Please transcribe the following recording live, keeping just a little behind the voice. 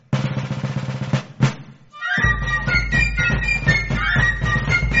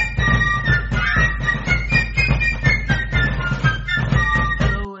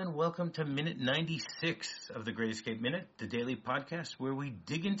welcome to minute 96 of the Great Escape Minute, the daily podcast where we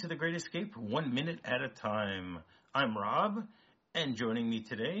dig into the Great Escape 1 minute at a time. I'm Rob, and joining me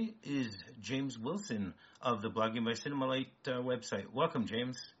today is James Wilson of the Blogging by Cinemalite website. Welcome,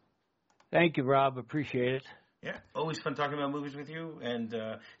 James. Thank you, Rob. Appreciate it. Yeah, always fun talking about movies with you, and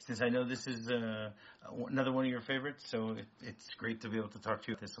since I know this is another one of your favorites, so it's great to be able to talk to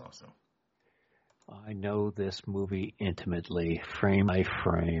you about this also. I know this movie intimately, frame by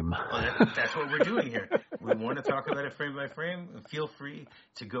frame. Well, that's what we're doing here. We want to talk about it frame by frame. Feel free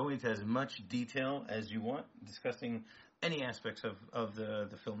to go into as much detail as you want, discussing any aspects of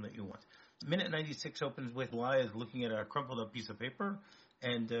the film that you want. Minute 96 opens with Elias looking at a crumpled up piece of paper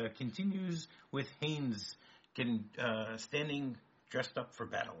and continues with Haynes standing dressed up for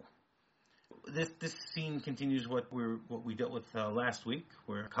battle. This scene continues what we dealt with last week,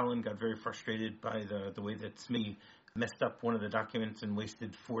 where Colin got very frustrated by the way that Smitty messed up one of the documents and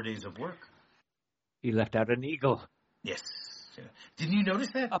wasted 4 days of work. He left out an eagle. Yes. Yeah. Didn't you notice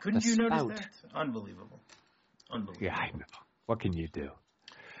that? Up Couldn't the you spout. notice that? Unbelievable. Yeah, I know. What can you do?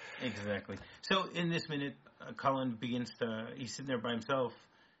 Exactly. So in this minute, Colin he's sitting there by himself.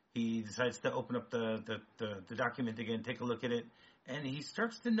 He decides to open up the document again, take a look at it, and he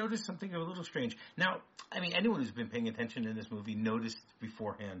starts to notice something a little strange. Now, I mean, anyone who's been paying attention in this movie noticed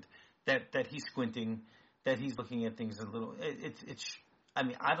beforehand that he's squinting, that he's looking at things a little. I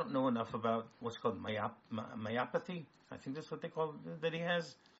mean, I don't know enough about what's called myopathy. I think that's what they call it, that he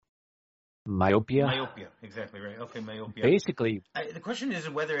has. Myopia? Myopia, exactly right. Okay, myopia. Basically. The question is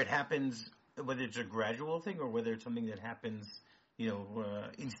whether it happens, whether it's a gradual thing or whether it's something that happens,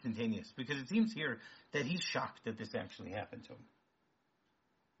 instantaneous. Because it seems here that he's shocked that this actually happened to him.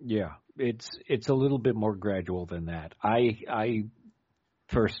 Yeah, it's a little bit more gradual than that. I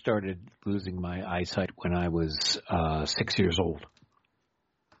first started losing my eyesight when I was 6 years old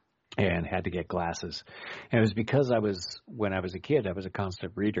and had to get glasses. And it was because when I was a kid, I was a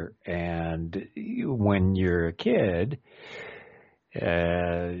constant reader. And when you're a kid,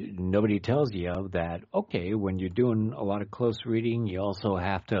 nobody tells you that, okay, when you're doing a lot of close reading, you also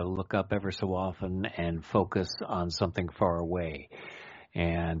have to look up ever so often and focus on something far away.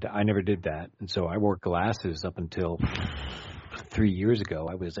 And I never did that. And so I wore glasses up until 3 years ago.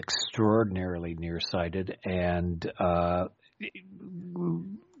 I was extraordinarily nearsighted. And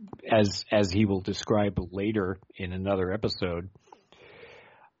as he will describe later in another episode,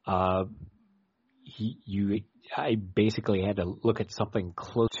 I basically had to look at something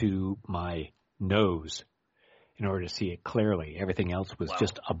close to my nose in order to see it clearly. Everything else was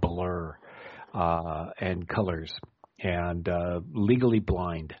just a blur and colors. And legally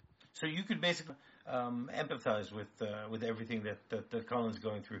blind. So you could basically empathize with everything that Colin's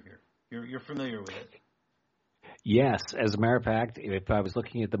going through here. You're familiar with it. Yes, as a matter of fact, if I was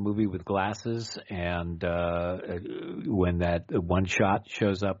looking at the movie with glasses and when that one shot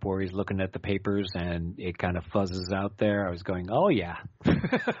shows up where he's looking at the papers and it kind of fuzzes out there, I was going, oh yeah.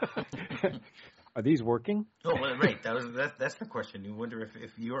 Are these working? Oh, well, right. That's the question. You wonder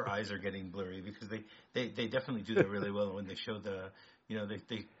if your eyes are getting blurry, because they definitely do that really well when they show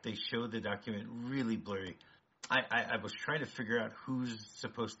they show the document really blurry. I was trying to figure out who's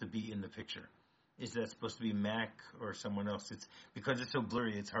supposed to be in the picture. Is that supposed to be Mac or someone else? It's because it's so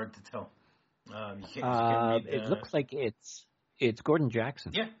blurry, it's hard to tell. You can't read, it looks like it's Gordon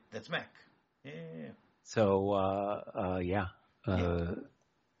Jackson. Yeah, that's Mac. Yeah. So yeah.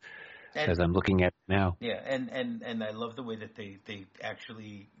 As I'm looking at it now. Yeah, and I love the way that they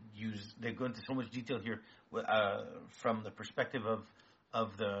actually they go into so much detail here from the perspective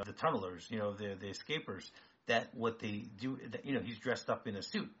of the tunnelers, the escapers, that what they do, he's dressed up in a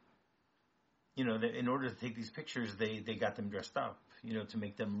suit. In order to take these pictures, they got them dressed up, to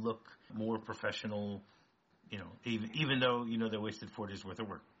make them look more professional, even though, they wasted 4 days worth of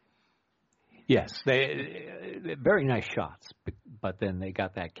work. Yes, they very nice shots, but then they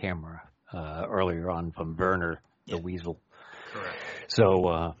got that camera earlier on from Werner, the Weasel. Correct.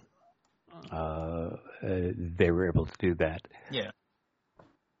 So they were able to do that. Yeah.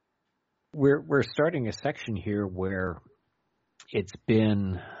 We're starting a section here where it's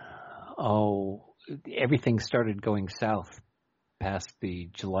been everything started going south past the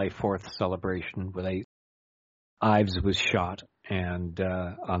July 4th celebration where Ives was shot and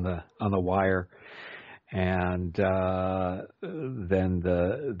on the wire, and then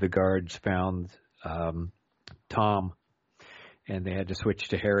the guards found Tom, and they had to switch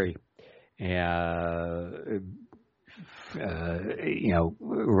to Harry,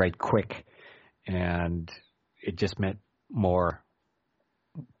 right quick, and it just meant more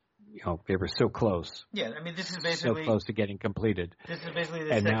they were so close. Yeah, I mean, this is So basically close to getting completed. This is basically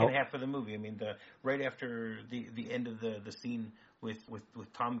the And second now, half of the movie. I mean, right after the end of the scene with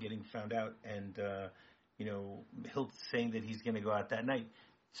Tom getting found out, and Hilt saying that he's going to go out that night.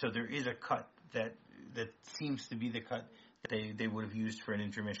 So there is a cut that seems to be the cut that they would have used for an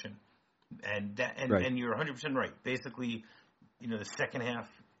intermission, and right. and you're 100% right. Basically, the second half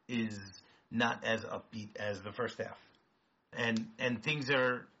is not as upbeat as the first half, and things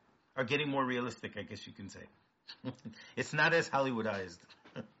are getting more realistic, I guess you can say. It's not as Hollywoodized.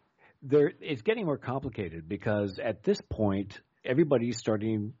 It's getting more complicated because at this point, everybody's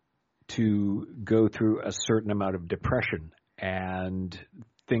starting to go through a certain amount of depression, and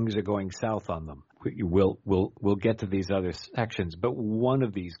things are going south on them. We'll get to these other sections, but one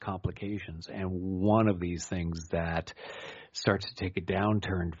of these complications and one of these things that starts to take a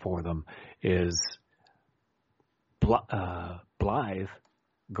downturn for them is Blythe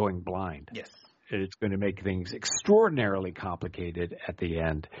going blind. Yes. It's going to make things extraordinarily complicated at the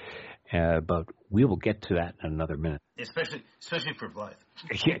end, but we will get to that in another minute. Especially for Blythe.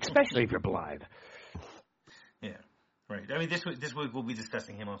 Yeah, especially for Blythe. Yeah, right. I mean, this week we'll be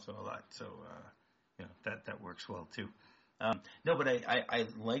discussing him also a lot, so that works well too. No, but I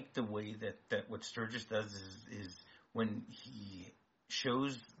like the way that what Sturgis does is when he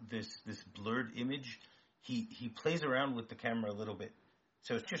shows this blurred image, he plays around with the camera a little bit,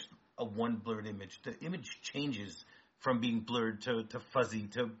 so it's just a one blurred image. The image changes from being blurred to fuzzy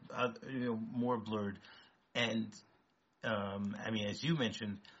to more blurred, and I mean, as you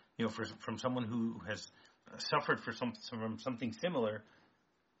mentioned, from someone who has suffered from something similar,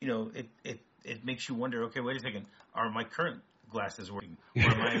 it makes you wonder. Okay, wait a second. Are my current glasses working? Or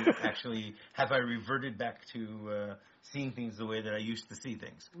am I have I reverted back to seeing things the way that I used to see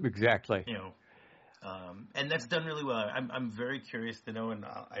things? Exactly. And that's done really well. I'm very curious to know, and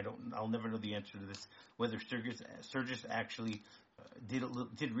I'll never know the answer to this, whether Sturgis actually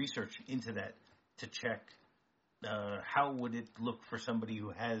did research into that to check how would it look for somebody who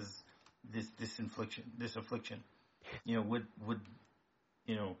has this affliction. Would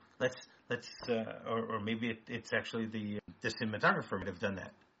let's or maybe it's actually the cinematographer might have done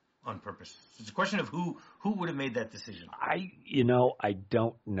that on purpose. It's a question of who would have made that decision. I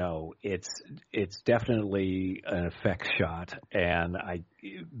don't know. It's definitely an effect shot, and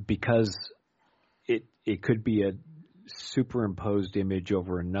because it could be a superimposed image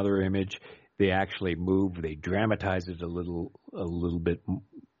over another image. They actually move. They dramatize it a little bit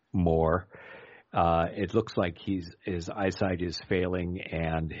more. It looks like his eyesight is failing,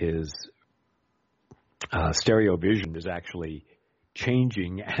 and his stereo vision is actually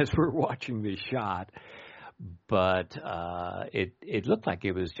changing as we're watching the shot, but it looked like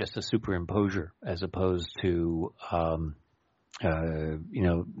it was just a superimposure as opposed to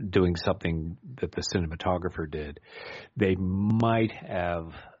doing something that the cinematographer did. They might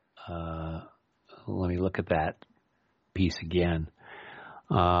have. Let me look at that piece again.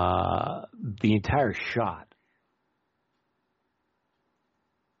 The entire shot.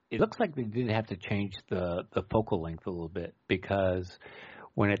 It looks like they did have to change the focal length a little bit because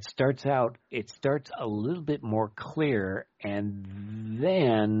when it starts out, it starts a little bit more clear and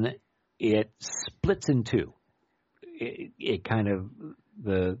then it splits in two. It kind of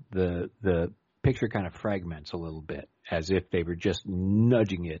the picture kind of fragments a little bit as if they were just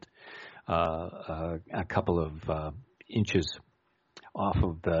nudging it a couple of inches off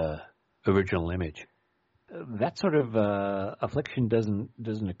of the original image. That sort of affliction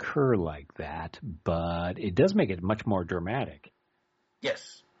doesn't occur like that, but it does make it much more dramatic.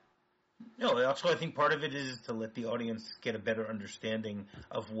 Yes. No, also I think part of it is to let the audience get a better understanding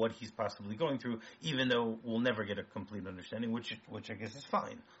of what he's possibly going through, even though we'll never get a complete understanding, which I guess is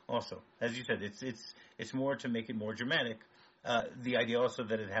fine. Also, as you said, it's more to make it more dramatic. The idea also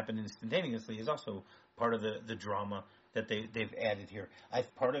that it happened instantaneously is also part of the drama that they've added here.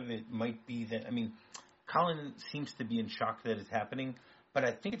 Part of it might be that, I mean, Colin seems to be in shock that it's happening, but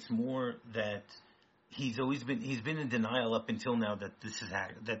I think it's more that he's been in denial up until now that this is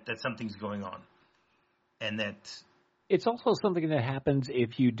that something's going on, and that it's also something that happens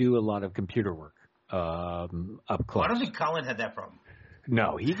if you do a lot of computer work up close. Well, I don't think Colin had that problem.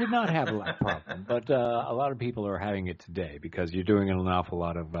 No, he did not have that problem, but a lot of people are having it today because you're doing an awful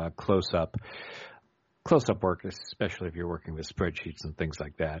lot of close-up work, especially if you're working with spreadsheets and things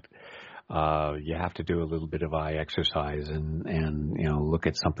like that. You have to do a little bit of eye exercise and look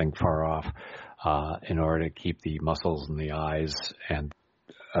at something far off in order to keep the muscles in the eyes and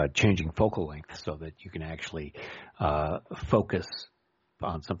changing focal length so that you can actually focus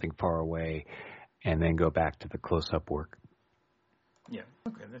on something far away and then go back to the close-up work. Yeah,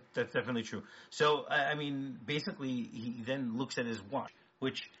 okay, that's definitely true. So, I mean, basically, he then looks at his watch,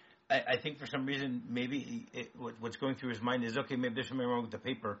 which I think for some reason, maybe what's going through his mind is, okay, maybe there's something wrong with the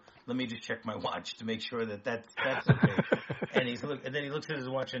paper. Let me just check my watch to make sure that that's okay. And then he looks at his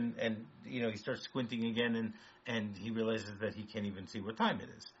watch and he starts squinting again, and he realizes that he can't even see what time it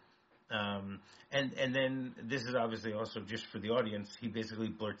is. And then this is obviously also just for the audience. He basically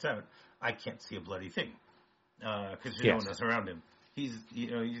blurts out, "I can't see a bloody thing," because there's no one else around him.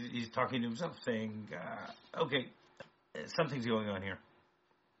 He's talking to himself, saying, "Okay, something's going on here.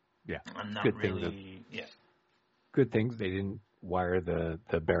 Yeah, I'm not really." Yeah. Good things they didn't wire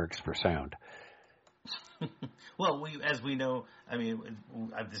the barracks for sound. Well, as we know, I mean,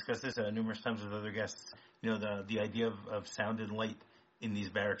 I've discussed this numerous times with other guests. The idea of sound and light in these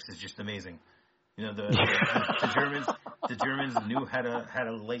barracks is just amazing. The Germans knew how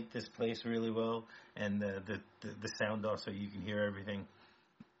to light this place really well, and the sound also, you can hear everything.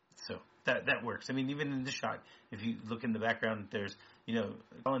 So that works. I mean, even in this shot, if you look in the background, there's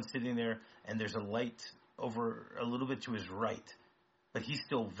Colin sitting there, and there's a light over a little bit to his right, but he's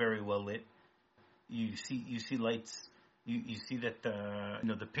still very well lit. You see lights. You see that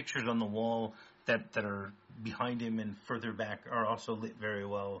the pictures on the wall that are behind him and further back are also lit very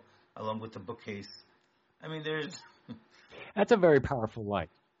well, along with the bookcase. I mean, that's a very powerful light,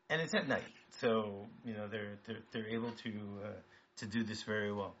 and it's at night, so they're able to do this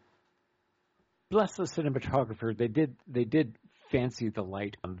very well. Bless the cinematographer. They did fancy the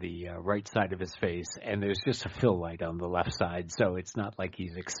light on the right side of his face, and there's just a fill light on the left side, so it's not like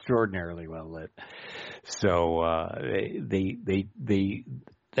he's extraordinarily well lit. So they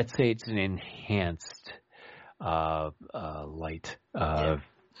let's say it's an enhanced light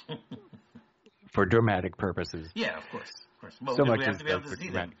for dramatic purposes. Yeah, of course. Well, so much we have to be able for to see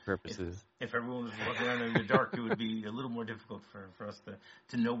dramatic them. purposes. If everyone was walking around in the dark, it would be a little more difficult for us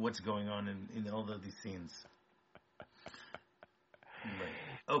to know what's going on in all of these scenes. Right.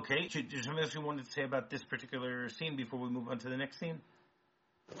 Okay. Is something else you wanted to say about this particular scene before we move on to the next scene?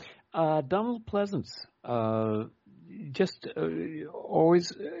 Donald Pleasance, just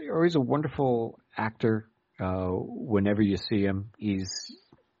always a wonderful actor. Whenever you see him, he's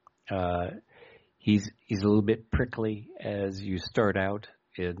a little bit prickly as you start out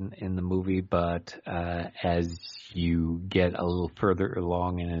in the movie, but as you get a little further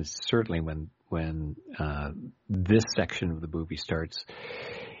along, and certainly when this section of the movie starts,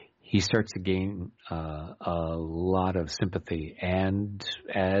 he starts to gain a lot of sympathy, and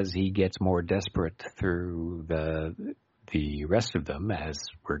as he gets more desperate through the rest of them, as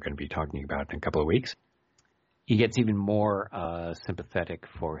we're going to be talking about in a couple of weeks, he gets even more sympathetic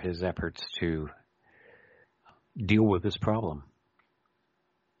for his efforts to deal with this problem.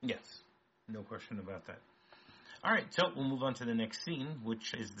 Yes, no question about that. All right, so we'll move on to the next scene,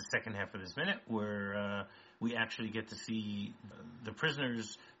 which is the second half of this minute, where we actually get to see the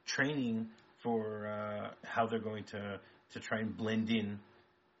prisoners training for how they're going to try and blend in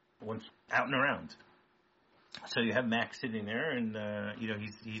once out and around. So you have Max sitting there, and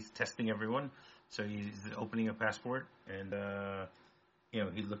he's testing everyone. So he's opening a passport, and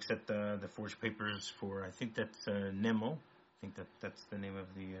he looks at the forged papers for, I think that's Nemo. I think that's the name of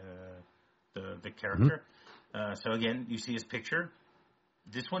the character. Mm-hmm. So again, you see his picture.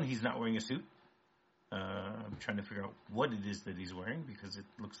 This one, he's not wearing a suit. I'm trying to figure out what it is that he's wearing, because it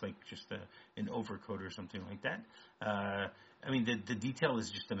looks like just an overcoat or something like that. I mean, the detail is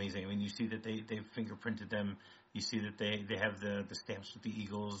just amazing. I mean, you see that they've fingerprinted them. You see that they have the stamps with the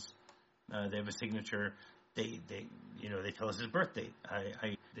eagles. They have a signature. They tell us his birth date.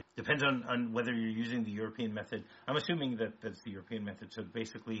 It depends on whether you're using the European method. I'm assuming that's the European method. So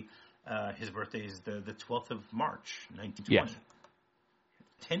basically, his birthday is the 12th of March, 1920. Yes.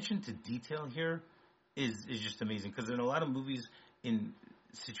 Attention to detail here is just amazing, because in a lot of movies, in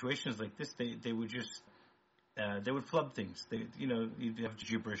situations like this, they would just they would flub things. You'd have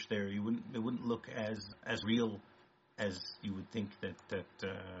gibberish there. It wouldn't look as real as you would think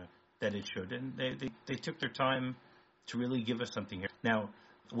that it should. And they took their time to really give us something here. Now,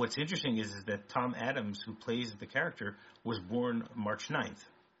 what's interesting is that Tom Adams, who plays the character, was born March 9th.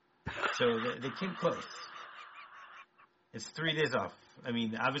 So they came close. It's 3 days off. I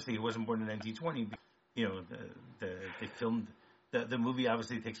mean, obviously he wasn't born in 1920. They filmed the movie.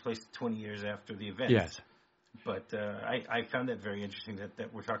 Obviously takes place 20 years after the event. Yes. But I found that very interesting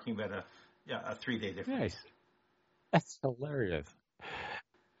that we're talking about a 3-day difference. Nice. That's hilarious.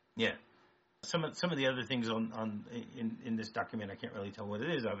 Yeah. Some of the other things in this document, I can't really tell what it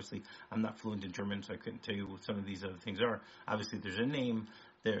is. Obviously, I'm not fluent in German, so I couldn't tell you what some of these other things are. Obviously, there's a name.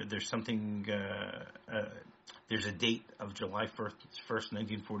 There's something. There's a date of July 1st,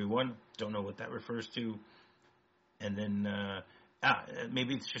 1941. Don't know what that refers to. And then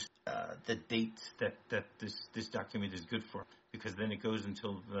maybe it's just the date that this document is good for, because then it goes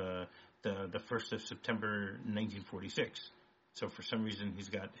until the 1st of September 1946. So for some reason he's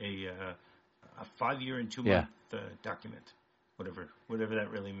got a 5-year and 2-month document, whatever that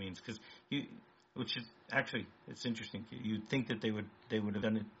really means. Because which is actually, it's interesting. You'd think that they would have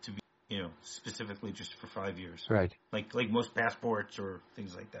done it to be, specifically just for 5 years, right? Like most passports or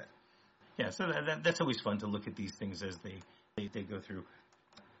things like that. Yeah, so that's always fun to look at these things as they go through.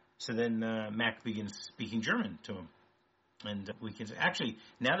 So then Mac begins speaking German to him, and we can actually,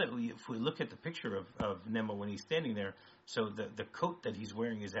 now that if we look at the picture of Nemo when he's standing there, so the coat that he's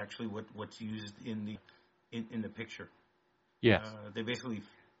wearing is actually what's used in the picture. Yes, they basically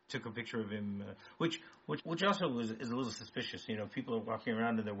took a picture of him, which also is a little suspicious. People are walking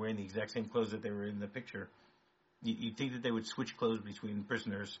around and they're wearing the exact same clothes that they were in the picture. You'd think that they would switch clothes between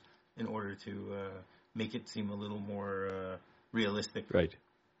prisoners in order to make it seem a little more realistic, right?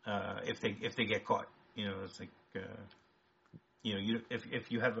 If they get caught, it's like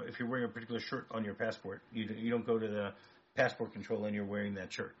if you're wearing a particular shirt on your passport, you don't go to the passport control and you're wearing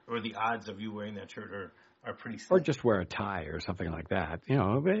that shirt, or the odds of you wearing that shirt are pretty slim. Or just wear a tie or something like that,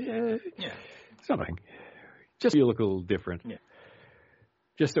 something. Just you look a little different. Yeah.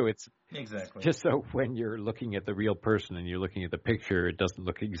 Just so it's exactly. Just so when you're looking at the real person and you're looking at the picture, it doesn't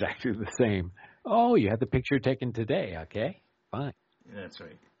look exactly the same. Oh, you had the picture taken today. Okay, fine. That's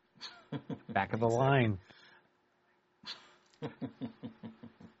right. Back of the line.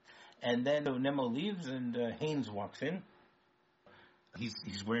 And then Nemo leaves and Haynes walks in.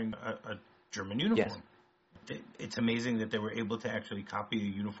 He's wearing a German uniform. Yes. It's amazing that they were able to actually copy a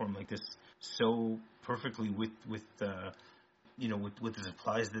uniform like this so perfectly with the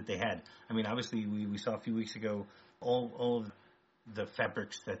supplies that they had. I mean, obviously we saw a few weeks ago all of the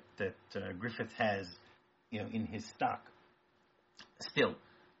fabrics that Griffith has, in his stock. Still,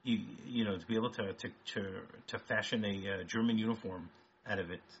 to be able to fashion a German uniform out of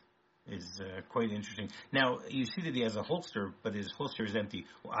it is quite interesting. Now, you see that he has a holster, but his holster is empty.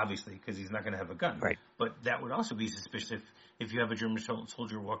 Well, obviously, because he's not going to have a gun. Right. But that would also be suspicious if you have a German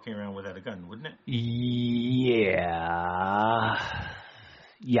soldier walking around without a gun, wouldn't it? Yeah.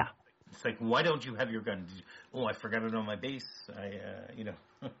 Yeah. It's like, why don't you have your gun? I forgot it on my base.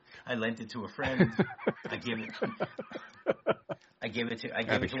 I lent it to a friend. I gave it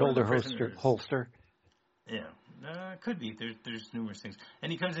to shoulder holster. Yeah. Could be. There's numerous things.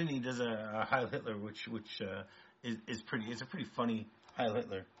 And he comes in and he does a Heil Hitler, which is pretty. It's a pretty funny Heil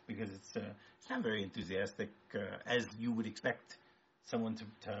Hitler, because it's not very enthusiastic, as you would expect someone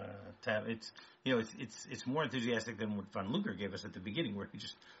to have. It's more enthusiastic than what von Luger gave us at the beginning, where he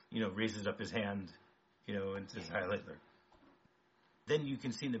just raises up his hand, and says Heil Hitler. Then you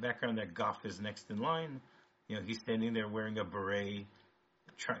can see in the background that Goff is next in line. He's standing there wearing a beret,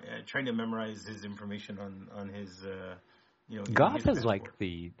 trying to memorize his information on his. Goff is like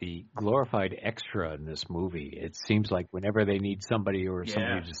the glorified extra in this movie. It seems like whenever they need somebody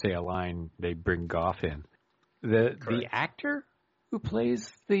somebody to say a line, they bring Goff in. The actor who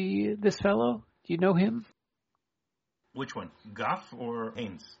plays this fellow, do you know him? Which one, Goff or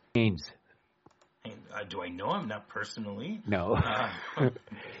Haynes? Haynes. Do I know him? Not personally. No.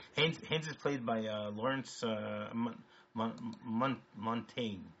 Haynes is played by Lawrence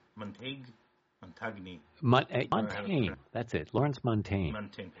Montaigne. Montaigne. That's it. Lawrence Montaigne.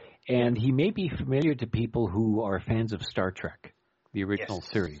 And he may be familiar to people who are fans of Star Trek, the original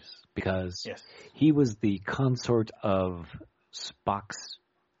series, because he was the consort of Spock's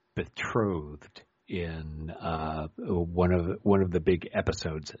betrothed in one of the big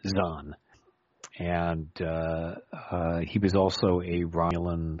episodes, Zahn. And he was also a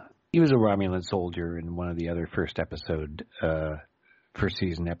Romulan. He was a Romulan soldier in one of the other first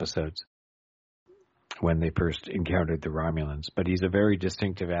season episodes when they first encountered the Romulans. But he's a very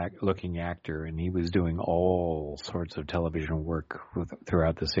distinctive looking actor, and he was doing all sorts of television work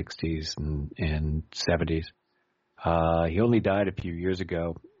throughout the 60s and 70s. He only died a few years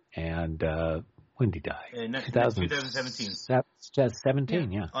ago, and when did he die? 2017.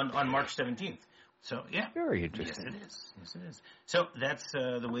 2017, yeah. On March 17th. So, yeah. Very interesting. Yes, it is. So, that's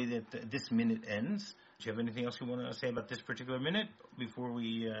the way that this minute ends. Do you have anything else you want to say about this particular minute before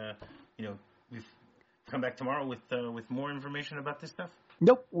we come back tomorrow with more information about this stuff?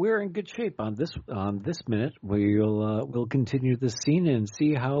 Nope, we're in good shape on this minute. We'll continue the scene and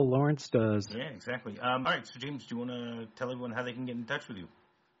see how Lawrence does. Yeah, exactly. All right, so James, do you want to tell everyone how they can get in touch with you?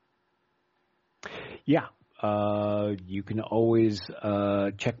 Yeah. You can always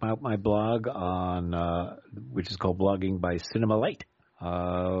check out my blog on which is called Blogging by Cinema Light.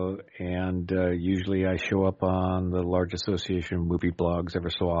 And usually I show up on the large association of movie blogs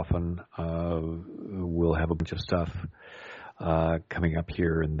every so often. We'll have a bunch of stuff coming up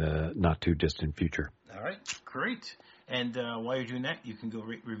here in the not too distant future. All right, great. And while you're doing that, you can go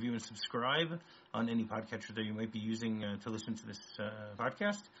rate, review, and subscribe on any podcatcher that you might be using to listen to this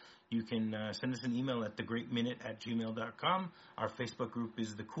podcast. You can send us an email at thegreatminute@gmail.com. Our Facebook group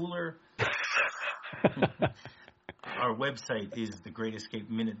is The Cooler. Our website is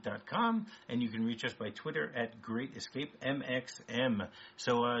thegreatescapeminute.com, and you can reach us by Twitter at GreatEscapeMXM.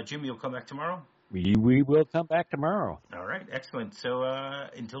 So, Jim, you'll come back tomorrow? We will come back tomorrow. All right, excellent. So,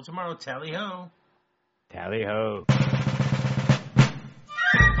 until tomorrow, tally-ho. Tally-ho.